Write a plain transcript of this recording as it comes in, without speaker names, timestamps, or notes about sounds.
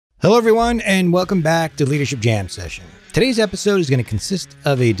Hello, everyone, and welcome back to Leadership Jam Session. Today's episode is going to consist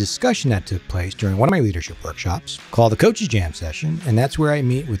of a discussion that took place during one of my leadership workshops called the Coaches Jam Session, and that's where I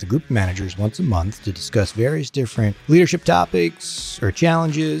meet with a group of managers once a month to discuss various different leadership topics or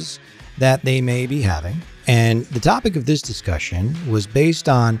challenges that they may be having. And the topic of this discussion was based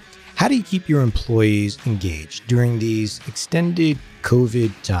on how do you keep your employees engaged during these extended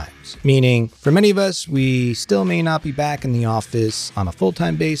COVID times? Meaning, for many of us, we still may not be back in the office on a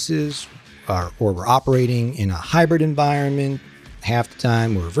full-time basis, or we're operating in a hybrid environment. Half the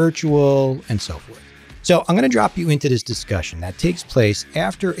time we're virtual, and so forth. So I'm going to drop you into this discussion that takes place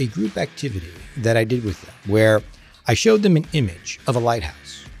after a group activity that I did with them, where I showed them an image of a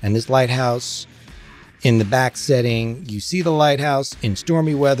lighthouse. And this lighthouse, in the back setting, you see the lighthouse in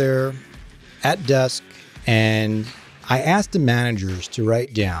stormy weather at dusk, and I asked the managers to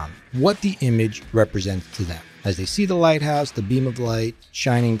write down what the image represents to them. As they see the lighthouse, the beam of light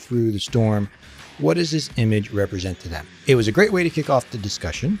shining through the storm, what does this image represent to them? It was a great way to kick off the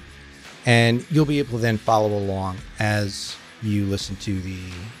discussion, and you'll be able to then follow along as you listen to the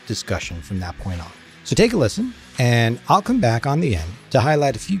discussion from that point on. So take a listen, and I'll come back on the end to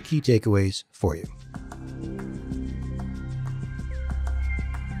highlight a few key takeaways for you.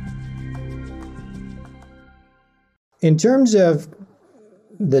 In terms of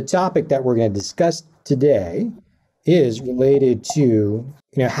the topic that we're going to discuss today is related to,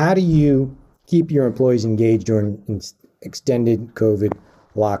 how do you keep your employees engaged during extended COVID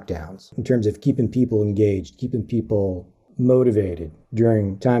lockdowns in terms of keeping people engaged, keeping people motivated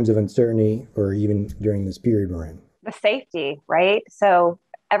during times of uncertainty or even during this period we're in? The safety, right? So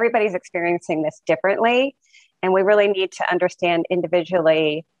everybody's experiencing this differently, and we really need to understand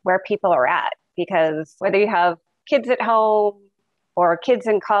individually where people are at, because whether you have kids at home or kids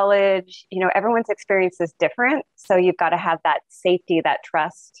in college, everyone's experience is different. So you've got to have that safety, that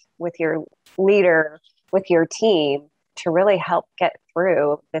trust with your leader, with your team to really help get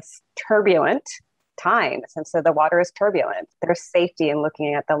through this turbulent times. And so the water is turbulent. There's safety in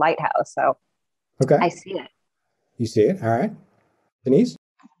looking at the lighthouse. So okay. I see it. You see it? All right. Denise?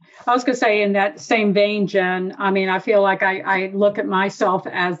 I was going to say, in that same vein, Jen, I feel like I look at myself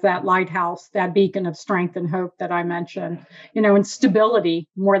as that lighthouse, that beacon of strength and hope that I mentioned, and stability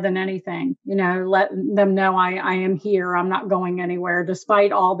more than anything, let them know I am here. I'm not going anywhere,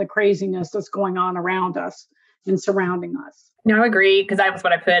 despite all the craziness that's going on around us and surrounding us. No, I agree, because that's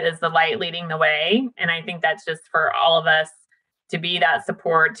what I put as the light leading the way. And I think that's just for all of us to be that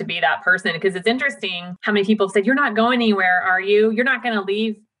support, to be that person, because it's interesting how many people said, "You're not going anywhere, are you? You're not going to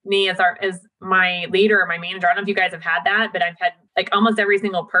leave me as my leader or my manager." I don't know if you guys have had that, but I've had almost every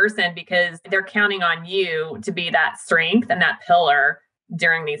single person, because they're counting on you to be that strength and that pillar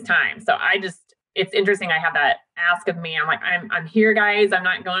during these times. So it's interesting. I have that ask of me. I'm like, I'm here, guys. I'm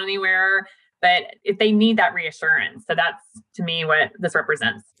not going anywhere. But if they need that reassurance, so that's to me what this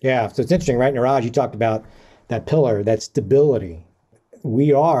represents. Yeah. So it's interesting, right? Niraj, you talked about that pillar, that stability.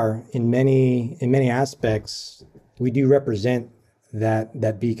 We are in many aspects, we do represent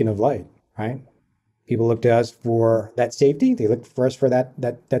that beacon of light, right? People look to us for that safety. They look for us for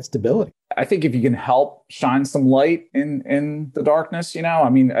that stability. I think if you can help shine some light in the darkness, and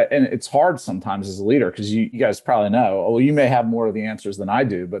it's hard sometimes as a leader, because you guys probably know, well, you may have more of the answers than I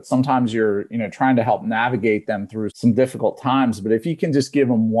do, but sometimes you're, trying to help navigate them through some difficult times. But if you can just give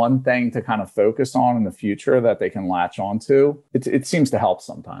them one thing to kind of focus on in the future that they can latch onto, it seems to help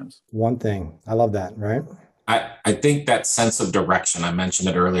sometimes. One thing. I love that, right? I think that sense of direction, I mentioned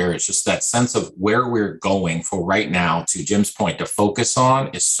it earlier, it's just that sense of where we're going for right now, to Jim's point, to focus on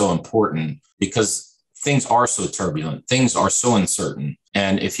is so important, because things are so turbulent, things are so uncertain.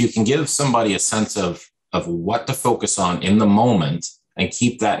 And if you can give somebody a sense of what to focus on in the moment and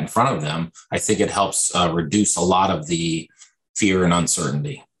keep that in front of them, I think it helps reduce a lot of the fear and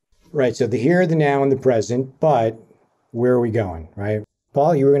uncertainty. Right. So the here, the now, and the present, but where are we going, right?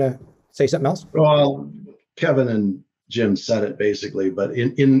 Paul, you were going to say something else? Well, Kevin and Jim said it basically, but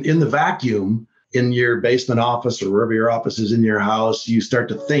in the vacuum, in your basement office or wherever your office is in your house, you start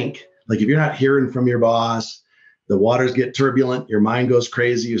to think, if you're not hearing from your boss, the waters get turbulent, your mind goes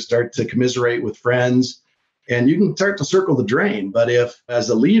crazy, you start to commiserate with friends, and you can start to circle the drain. But if, as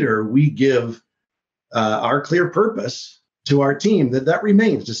a leader, we give our clear purpose to our team, that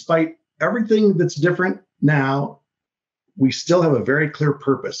remains, despite everything that's different now, we still have a very clear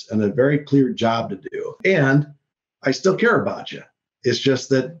purpose and a very clear job to do. And I still care about you. It's just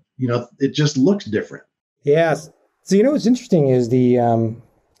that, it just looks different. Yes. So, what's interesting is the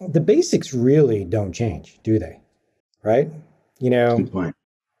basics really don't change, do they? Right? Good point.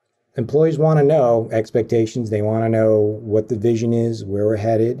 employees want to know expectations. They want to know what the vision is, where we're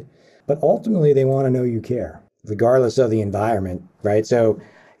headed. But ultimately, they want to know you care, regardless of the environment, right? So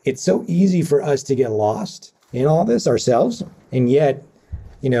it's so easy for us to get lost in all this ourselves. And yet,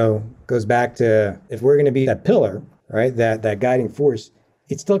 goes back to, if we're going to be that pillar, right, that guiding force,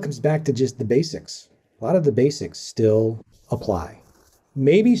 it still comes back to just the basics. A lot of the basics still apply.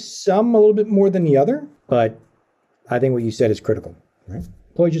 Maybe some a little bit more than the other, but I think what you said is critical, right?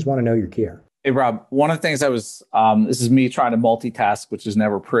 Employees just want to know you care. Hey, Rob, one of the things I was, this is me trying to multitask, which is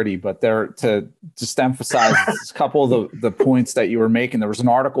never pretty, but there to just emphasize a couple of the points that you were making. There was an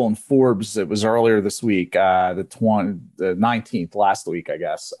article in Forbes, it was earlier this week, the 19th, last week, I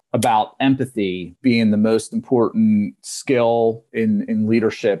guess, about empathy being the most important skill in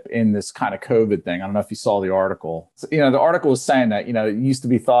leadership in this kind of COVID thing. I don't know if you saw the article. So, the article was saying that, it used to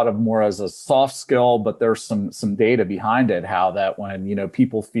be thought of more as a soft skill, but there's some data behind it, how that when,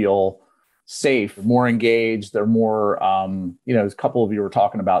 people feel safe, more engaged, they're more, a couple of you were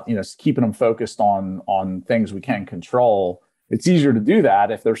talking about, keeping them focused on things we can control. It's easier to do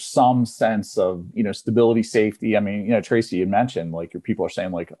that if there's some sense of, stability, safety. I mean, Tracy, you mentioned like your people are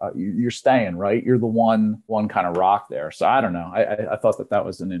saying like, you're staying, right? You're the one kind of rock there. So I don't know. I thought that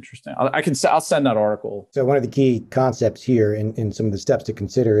was an interesting, I'll send that article. So one of the key concepts here in some of the steps to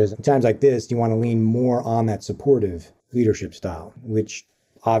consider is in times like this, you want to lean more on that supportive leadership style, which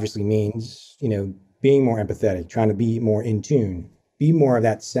obviously means, being more empathetic, trying to be more in tune, be more of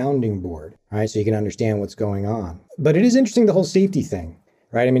that sounding board, right? So you can understand what's going on. But it is interesting, the whole safety thing,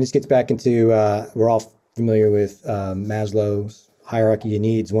 right? I mean, this gets back into, we're all familiar with Maslow's hierarchy of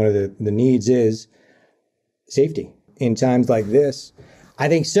needs. One of the needs is safety. In times like this, I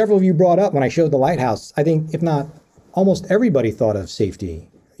think several of you brought up when I showed the lighthouse, I think if not almost everybody thought of safety,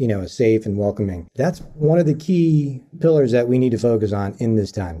 safe and welcoming. That's one of the key pillars that we need to focus on in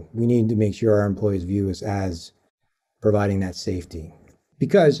this time. We need to make sure our employees view us as providing that safety.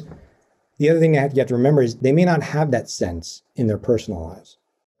 Because the other thing that you have to remember is they may not have that sense in their personal lives,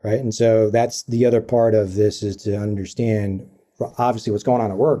 right? And so that's the other part of this, is to understand obviously what's going on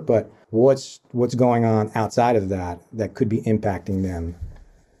at work, but what's going on outside of that could be impacting them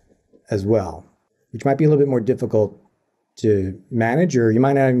as well, which might be a little bit more difficult to manage, or you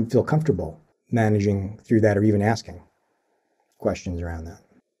might not even feel comfortable managing through that or even asking questions around that.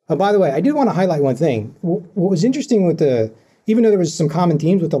 Oh, by the way, I did want to highlight one thing. What was interesting with even though there was some common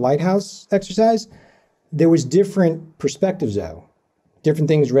themes with the lighthouse exercise, there was different perspectives though. Different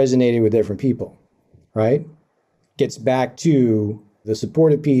things resonated with different people, right? Gets back to the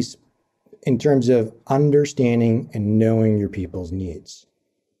supportive piece in terms of understanding and knowing your people's needs.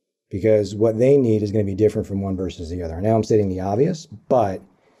 Because what they need is going to be different from one versus the other. Now I'm stating the obvious, but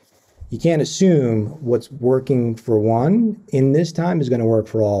you can't assume what's working for one in this time is going to work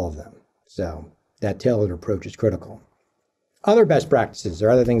for all of them. So that tailored approach is critical. Other best practices or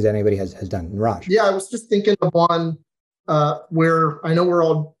other things that anybody has done. Raj. Yeah, I was just thinking of one where I know we're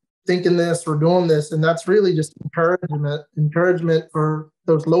all thinking this or doing this, and that's really just encouragement for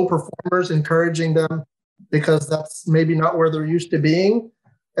those low performers, encouraging them because that's maybe not where they're used to being.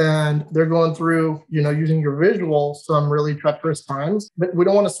 And they're going through, using your visual, some really treacherous times. But we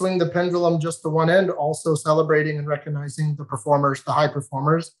don't want to swing the pendulum just to one end, also celebrating and recognizing the performers, the high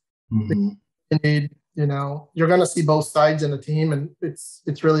performers. Mm-hmm. You need, you're going to see both sides in a team, and it's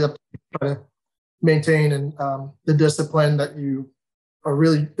really up to you to try to maintain and the discipline that you are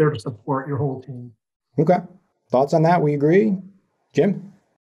really there to support your whole team. Okay. Thoughts on that? We agree? Jim?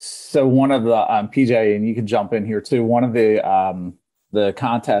 So one of the, PJ, and you can jump in here too, one of the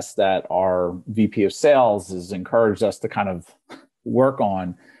contests that our VP of sales has encouraged us to kind of work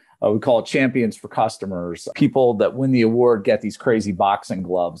on, we call it Champions for Customers. People that win the award get these crazy boxing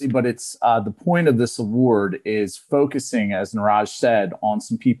gloves. But it's the point of this award is focusing, as Niraj said, on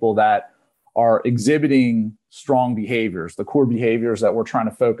some people that are exhibiting strong behaviors, the core behaviors that we're trying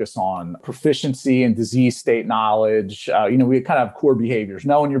to focus on: proficiency in disease state knowledge. We kind of have core behaviors: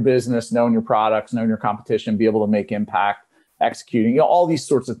 knowing your business, knowing your products, knowing your competition, be able to make impact, executing, all these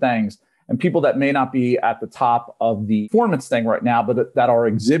sorts of things. And people that may not be at the top of the performance thing right now, but that are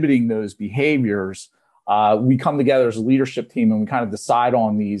exhibiting those behaviors, we come together as a leadership team and we kind of decide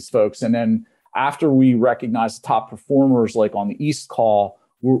on these folks. And then after we recognize the top performers, like on the East call,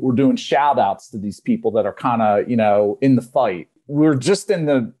 we're doing shout outs to these people that are kind of, in the fight. We're just in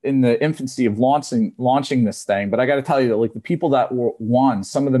the infancy of launching this thing. But I got to tell you that like the people that won,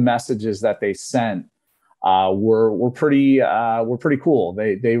 some of the messages that they sent were pretty cool.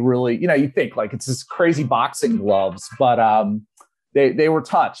 They really, you think like it's this crazy boxing gloves, but they were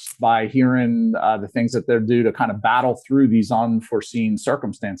touched by hearing the things that they're due to kind of battle through these unforeseen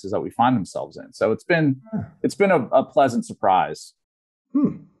circumstances that we find themselves in. So it's been a pleasant surprise.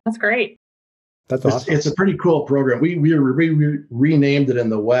 That's great. That's awesome. It's a pretty cool program. We renamed it in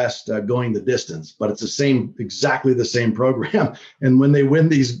the West, Going the Distance, but it's exactly the same program. And when they win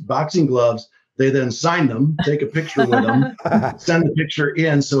these boxing gloves, they then sign them, take a picture with them, send the picture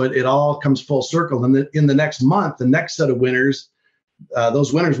in, so it all comes full circle. And in the next month, the next set of winners,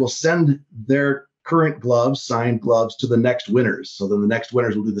 those winners will send their current gloves, signed gloves, to the next winners. So then the next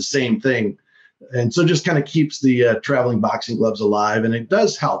winners will do the same thing. And so just kind of keeps the traveling boxing gloves alive. And it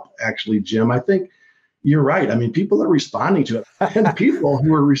does help, actually, Jim. I think you're right. I mean, people are responding to it. And people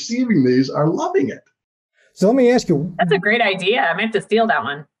who are receiving these are loving it. So let me ask you. That's a great idea. I might have to steal that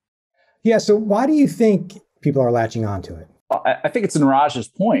one. Yeah. So why do you think people are latching onto it? I think it's Niraj's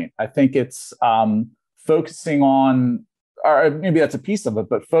point. I think it's focusing on, or maybe that's a piece of it,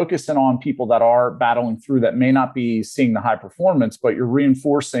 but focusing on people that are battling through that may not be seeing the high performance, but you're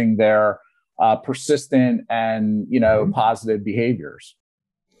reinforcing their persistent and, positive behaviors.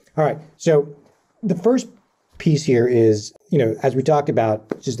 All right. So the first piece here is, as we talked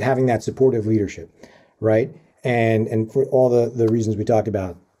about, just having that supportive leadership, right? And for all the reasons we talked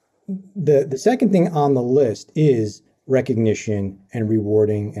about. The second thing on the list is recognition and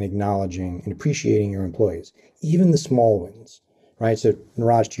rewarding and acknowledging and appreciating your employees, even the small wins, right? So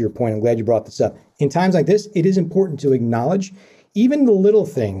Niraj, to your point, I'm glad you brought this up. In times like this, it is important to acknowledge even the little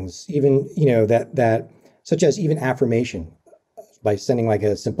things, even, that such as even affirmation by sending like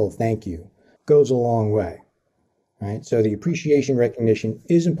a simple thank you goes a long way, right? So the appreciation, recognition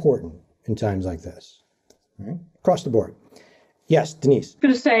is important in times like this, right? Across the board. Yes, Denise. I'm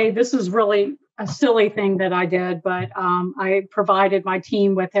going to say this is really a silly thing that I did, but I provided my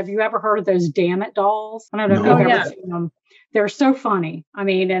team with, have you ever heard of those Damn It dolls? I don't know if you've ever seen them. They're so funny. I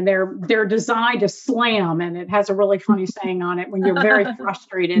mean, and they're designed to slam, and it has a really funny saying on it when you're very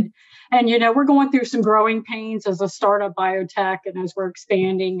frustrated. And, we're going through some growing pains as a startup biotech and as we're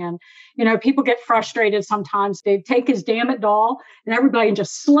expanding. And, people get frustrated sometimes. They take his Damn It doll and everybody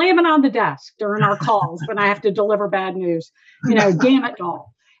just slam it on the desk during our calls when I have to deliver bad news. Damn It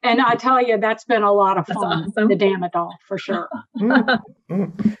doll. And I tell you, that's been a lot of fun, awesome. The Damn It doll, for sure.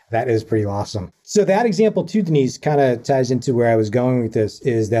 That is pretty awesome. So that example too, Denise, kind of ties into where I was going with this,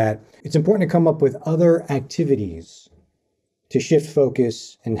 is that it's important to come up with other activities to shift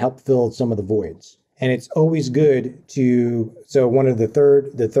focus and help fill some of the voids. And it's always good so one of the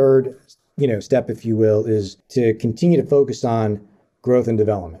third, step, if you will, is to continue to focus on growth and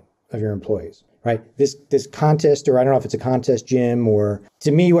development of your employees. Right. This contest, or I don't know if it's a contest, Jim, or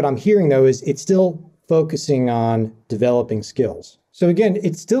to me, what I'm hearing, though, is it's still focusing on developing skills. So again,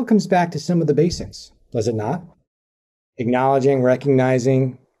 it still comes back to some of the basics, does it not? Acknowledging,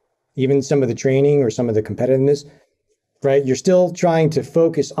 recognizing, even some of the training or some of the competitiveness, right? You're still trying to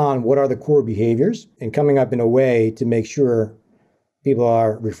focus on what are the core behaviors and coming up in a way to make sure people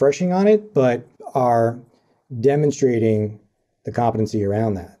are refreshing on it, but are demonstrating the competency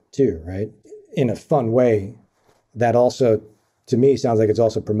around that too, right? In a fun way that also, to me, sounds like it's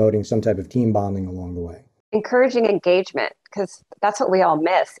also promoting some type of team bonding along the way. Encouraging engagement, because that's what we all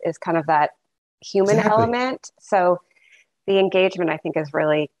miss, is kind of that human element. So the engagement, I think, is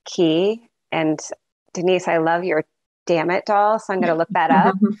really key. And Denise, I love your Damn It doll, so I'm going to look that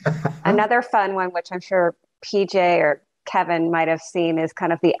up. Another fun one, which I'm sure PJ or Kevin might have seen, is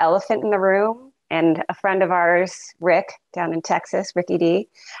kind of the elephant in the room. And a friend of ours, Rick, down in Texas, Ricky D,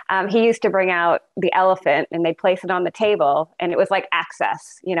 he used to bring out the elephant and they'd place it on the table. And it was like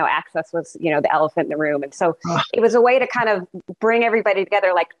Access. Access was, the elephant in the room. And so it was a way to kind of bring everybody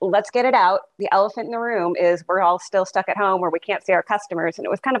together, like, let's get it out. The elephant in the room is we're all still stuck at home where we can't see our customers. And it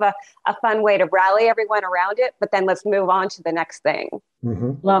was kind of a fun way to rally everyone around it. But then let's move on to the next thing.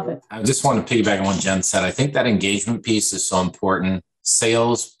 Mm-hmm. Love it. I just want to piggyback on what Jen said. I think that engagement piece is so important.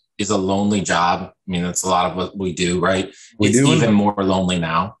 Sales is a lonely job. I mean, that's a lot of what we do, right? It's even more lonely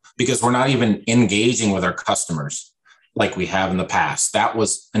now because we're not even engaging with our customers like we have in the past. That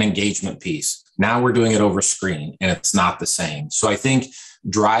was an engagement piece. Now we're doing it over screen and it's not the same. So I think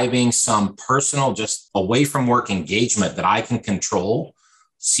driving some personal, just away from work engagement that I can control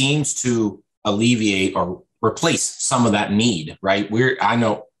seems to alleviate or replace some of that need, right? I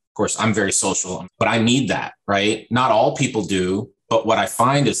know, of course, I'm very social, but I need that, right? Not all people do. But what I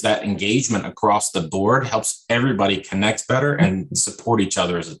find is that engagement across the board helps everybody connect better and support each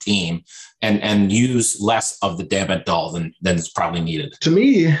other as a team and use less of the Damn It doll than is probably needed. To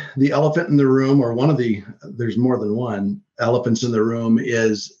me, the elephant in the room, or there's more than one elephants in the room,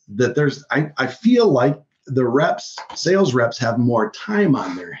 is that I feel like the sales reps have more time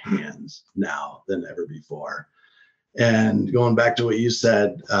on their hands now than ever before. And going back to what you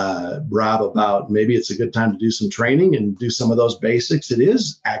said, Rob, about maybe it's a good time to do some training and do some of those basics. It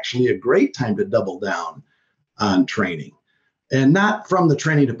is actually a great time to double down on training. And not from the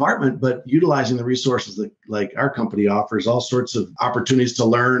training department, but utilizing the resources that like our company offers, all sorts of opportunities to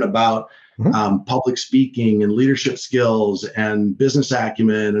learn about public speaking and leadership skills and business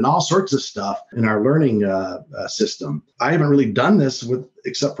acumen and all sorts of stuff in our learning system. I haven't really done this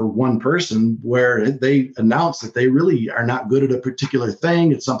except for one person where they announced that they really are not good at a particular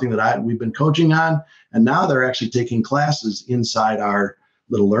thing. It's something that we've been coaching on, and now they're actually taking classes inside our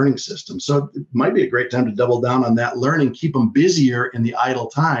little learning system. So it might be a great time to double down on that learning, keep them busier in the idle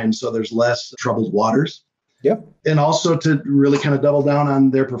time so there's less troubled waters. Yep. And also to really kind of double down on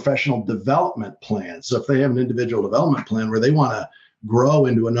their professional development plan. So if they have an individual development plan where they want to grow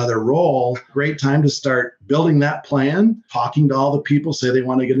into another role, great time to start building that plan, talking to all the people, say they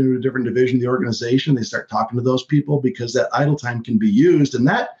want to get into a different division of the organization. They start talking to those people because that idle time can be used. And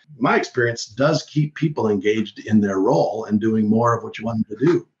that, in my experience, does keep people engaged in their role and doing more of what you want them to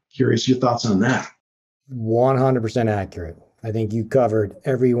do. Curious your thoughts on that. 100% accurate. I think you covered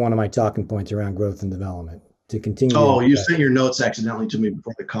every one of my talking points around growth and development. To continue. Oh, you sent your notes accidentally to me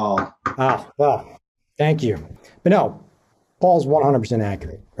before the call. Ah, well, thank you. But no, Paul's 100%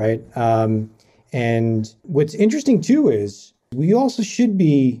 accurate, right? And what's interesting too is we also should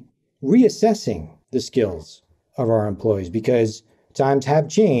be reassessing the skills of our employees because times have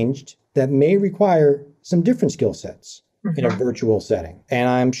changed that may require some different skill sets in a virtual setting. And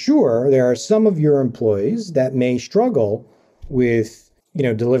I'm sure there are some of your employees that may struggle with,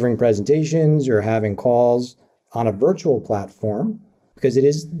 delivering presentations or having calls on a virtual platform because it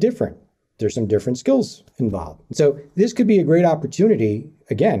is different. There's some different skills involved. So this could be a great opportunity.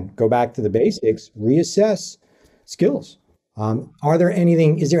 Again, go back to the basics, reassess skills. Is there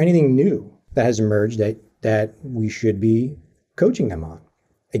anything new that has emerged that we should be coaching them on?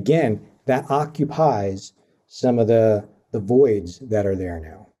 Again, that occupies some of the voids that are there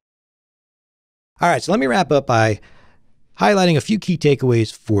now. All right, so let me wrap up by highlighting a few key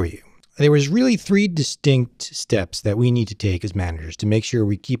takeaways for you. There was really 3 distinct steps that we need to take as managers to make sure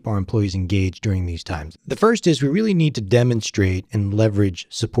we keep our employees engaged during these times. The first is we really need to demonstrate and leverage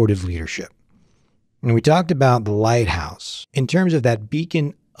supportive leadership. And we talked about the lighthouse in terms of that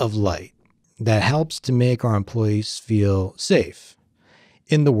beacon of light that helps to make our employees feel safe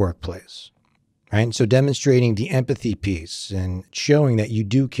in the workplace, right? And so demonstrating the empathy piece and showing that you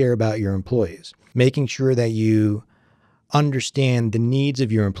do care about your employees, making sure that you understand the needs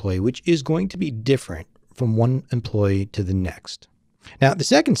of your employee, which is going to be different from one employee to the next. Now, the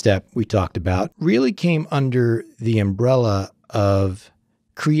second step we talked about really came under the umbrella of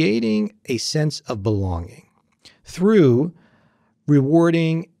creating a sense of belonging through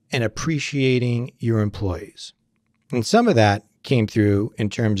rewarding and appreciating your employees. And some of that came through in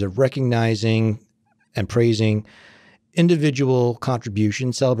terms of recognizing and praising individual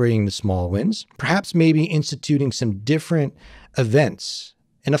contributions, celebrating the small wins, perhaps maybe instituting some different events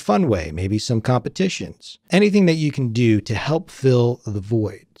in a fun way, maybe some competitions, anything that you can do to help fill the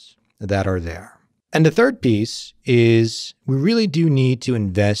voids that are there. And the third piece is we really do need to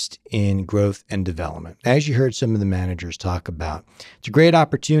invest in growth and development. As you heard some of the managers talk about, it's a great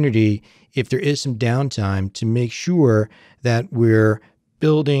opportunity if there is some downtime to make sure that we're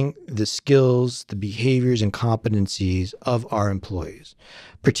building the skills, the behaviors, and competencies of our employees,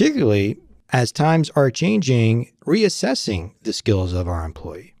 particularly as times are changing, reassessing the skills of our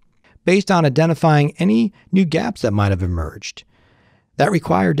employee based on identifying any new gaps that might have emerged that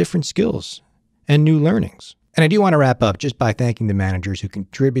require different skills and new learnings. And I do want to wrap up just by thanking the managers who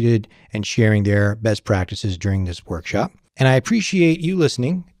contributed and sharing their best practices during this workshop. And I appreciate you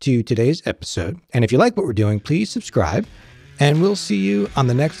listening to today's episode. And if you like what we're doing, please subscribe. And we'll see you on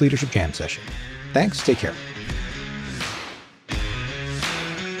the next Leadership Jam session. Thanks. Take care.